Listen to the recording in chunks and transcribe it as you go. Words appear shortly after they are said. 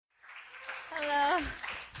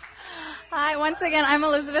Hi, once again, I'm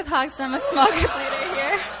Elizabeth Hogsten. I'm a small group leader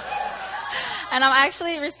here. And I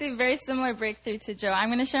actually received very similar breakthrough to Joe. I'm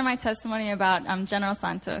going to share my testimony about General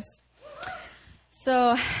Santos.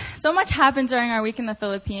 So much happened during our week in the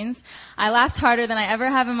Philippines. I laughed harder than I ever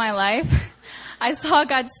have in my life. I saw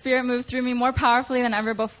God's Spirit move through me more powerfully than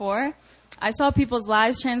ever before. I saw people's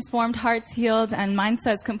lives transformed, hearts healed, and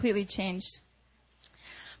mindsets completely changed.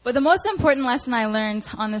 But the most important lesson I learned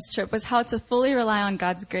on this trip was how to fully rely on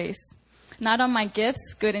God's grace. Not on my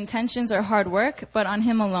gifts, good intentions, or hard work, but on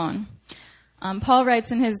Him alone. Paul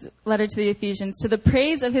writes in his letter to the Ephesians, to the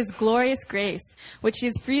praise of His glorious grace, which He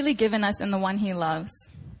has freely given us in the one He loves.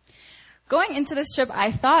 Going into this trip,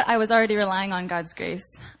 I thought I was already relying on God's grace.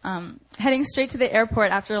 Heading straight to the airport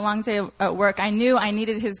after a long day at work, I knew I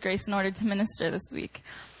needed His grace in order to minister this week.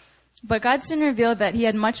 But God soon revealed that He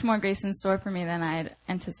had much more grace in store for me than I had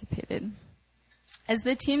anticipated. As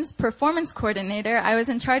the team's performance coordinator, I was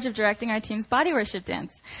in charge of directing our team's body worship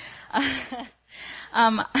dance.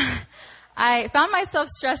 I found myself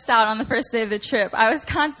stressed out on the first day of the trip. I was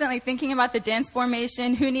constantly thinking about the dance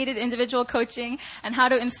formation, who needed individual coaching, and how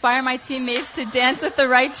to inspire my teammates to dance with the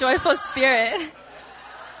right joyful spirit.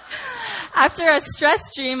 After a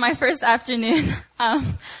stress dream my first afternoon,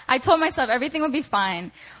 I told myself everything would be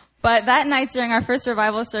fine. But that night during our first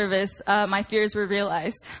revival service, my fears were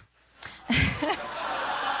realized.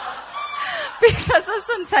 Because of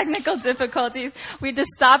some technical difficulties, we had to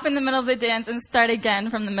stop in the middle of the dance and start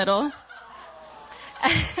again from the middle.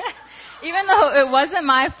 Even though it wasn't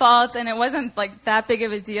my fault and it wasn't like that big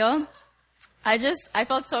of a deal, I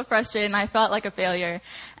felt so frustrated and I felt like a failure.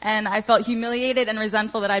 And I felt humiliated and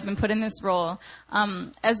resentful that I'd been put in this role.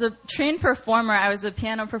 As a trained performer, I was a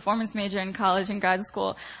piano performance major in college and grad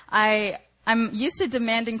school. I'm used to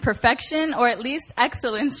demanding perfection or at least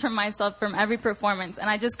excellence from myself from every performance, and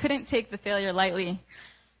I just couldn't take the failure lightly.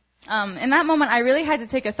 In that moment, I really had to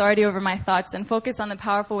take authority over my thoughts and focus on the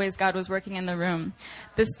powerful ways God was working in the room.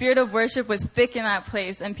 The spirit of worship was thick in that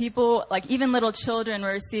place, and people, like even little children,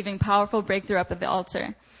 were receiving powerful breakthrough up at the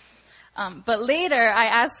altar. But later, I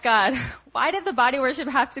asked God, why did the body worship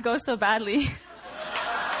have to go so badly?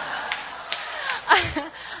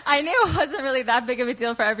 I knew it wasn't really that big of a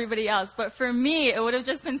deal for everybody else, but for me, it would have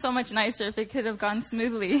just been so much nicer if it could have gone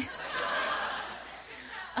smoothly.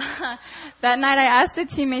 That night, I asked a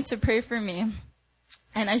teammate to pray for me.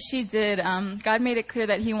 And as she did, God made it clear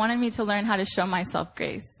that He wanted me to learn how to show myself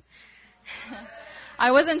grace.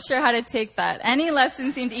 I wasn't sure how to take that. Any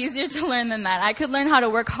lesson seemed easier to learn than that. I could learn how to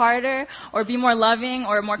work harder or be more loving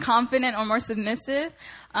or more confident or more submissive.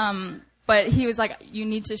 But He was like, you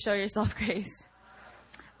need to show yourself grace.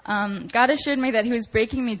 God assured me that He was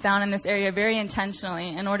breaking me down in this area very intentionally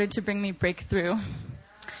in order to bring me breakthrough.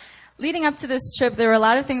 Leading up to this trip, there were a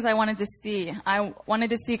lot of things I wanted to see. I wanted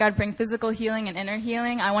to see God bring physical healing and inner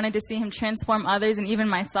healing. I wanted to see Him transform others and even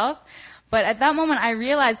myself. But at that moment, I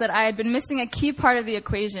realized that I had been missing a key part of the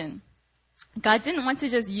equation. God didn't want to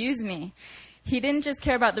just use me. He didn't just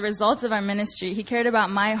care about the results of our ministry. He cared about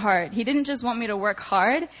my heart. He didn't just want me to work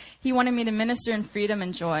hard. He wanted me to minister in freedom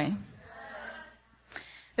and joy.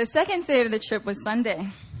 The second day of the trip was Sunday,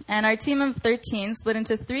 and our team of 13 split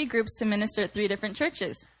into 3 groups to minister at 3 different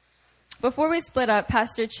churches. Before we split up,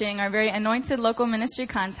 Pastor Ching, our very anointed local ministry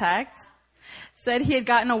contact, said he had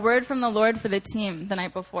gotten a word from the Lord for the team the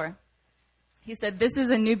night before. He said, "This is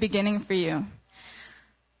a new beginning for you."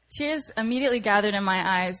 Tears immediately gathered in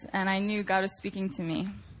my eyes, and I knew God was speaking to me.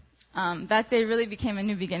 That day really became a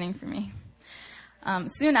new beginning for me.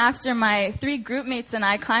 Soon after, my 3 group mates and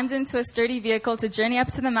I climbed into a sturdy vehicle to journey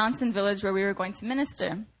up to the mountain village where we were going to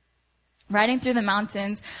minister. Riding through the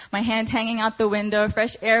mountains, my hand hanging out the window,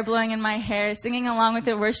 fresh air blowing in my hair, singing along with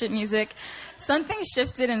the worship music, something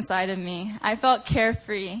shifted inside of me. I felt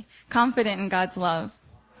carefree, confident in God's love.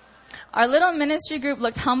 Our little ministry group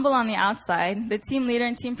looked humble on the outside. The team leader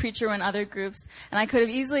and team preacher were in other groups, and I could have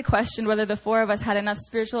easily questioned whether the 4 of us had enough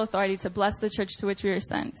spiritual authority to bless the church to which we were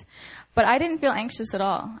sent. But I didn't feel anxious at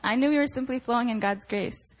all. I knew we were simply flowing in God's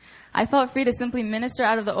grace. I felt free to simply minister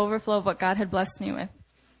out of the overflow of what God had blessed me with.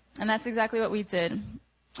 And that's exactly what we did.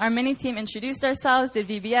 Our mini team introduced ourselves, did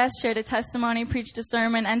VBS, shared a testimony, preached a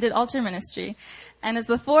sermon, and did altar ministry. And as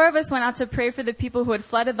the 4 of us went out to pray for the people who had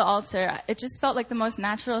flooded the altar, it just felt like the most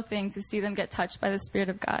natural thing to see them get touched by the Spirit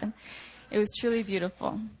of God. It was truly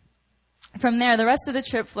beautiful. From there, the rest of the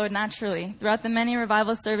trip flowed naturally. Throughout the many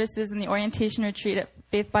revival services and the orientation retreat at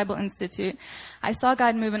Faith Bible Institute, I saw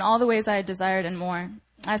God move in all the ways I had desired and more.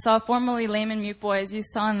 I saw a formerly lame and mute boy, as you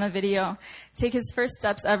saw in the video, take his first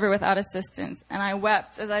steps ever without assistance, and I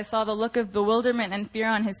wept as I saw the look of bewilderment and fear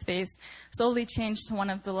on his face slowly change to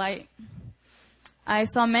one of delight. I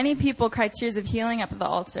saw many people cry tears of healing up at the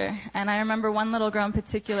altar. And I remember one little girl in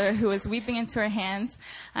particular who was weeping into her hands.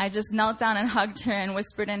 I just knelt down and hugged her and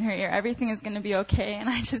whispered in her ear, everything is going to be okay. And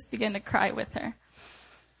I just began to cry with her.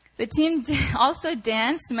 The team also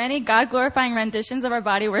danced many God-glorifying renditions of our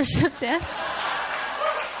body worship dance.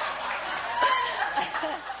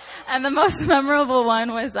 And the most memorable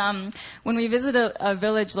one was when we visited a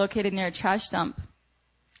village located near a trash dump.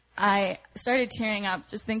 I started tearing up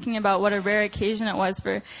just thinking about what a rare occasion it was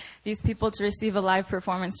for these people to receive a live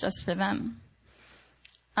performance just for them.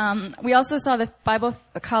 We also saw the Bible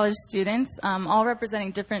college students, all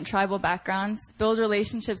representing different tribal backgrounds, build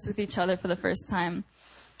relationships with each other for the first time.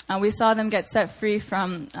 We saw them get set free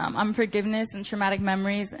from unforgiveness and traumatic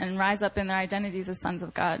memories and rise up in their identities as sons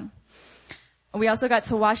of God. We also got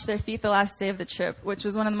to wash their feet the last day of the trip, which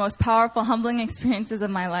was one of the most powerful, humbling experiences of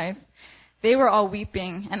my life. They were all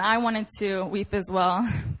weeping, and I wanted to weep as well,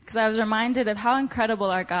 because I was reminded of how incredible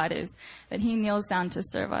our God is, that he kneels down to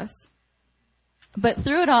serve us. But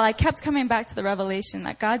through it all, I kept coming back to the revelation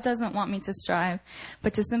that God doesn't want me to strive,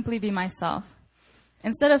 but to simply be myself.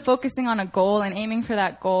 Instead of focusing on a goal and aiming for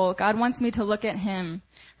that goal, God wants me to look at him,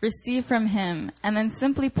 receive from him, and then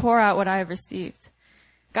simply pour out what I have received.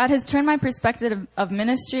 God has turned my perspective of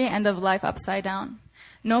ministry and of life upside down.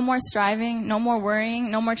 No more striving, no more worrying,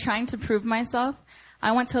 no more trying to prove myself.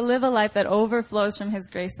 I want to live a life that overflows from his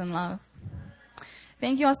grace and love.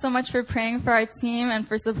 Thank you all so much for praying for our team and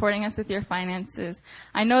for supporting us with your finances.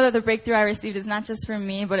 I know that the breakthrough I received is not just for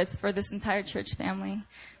me, but it's for this entire church family.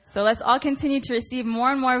 So let's all continue to receive more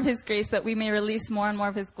and more of his grace that we may release more and more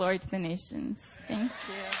of his glory to the nations. Thank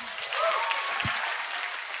you.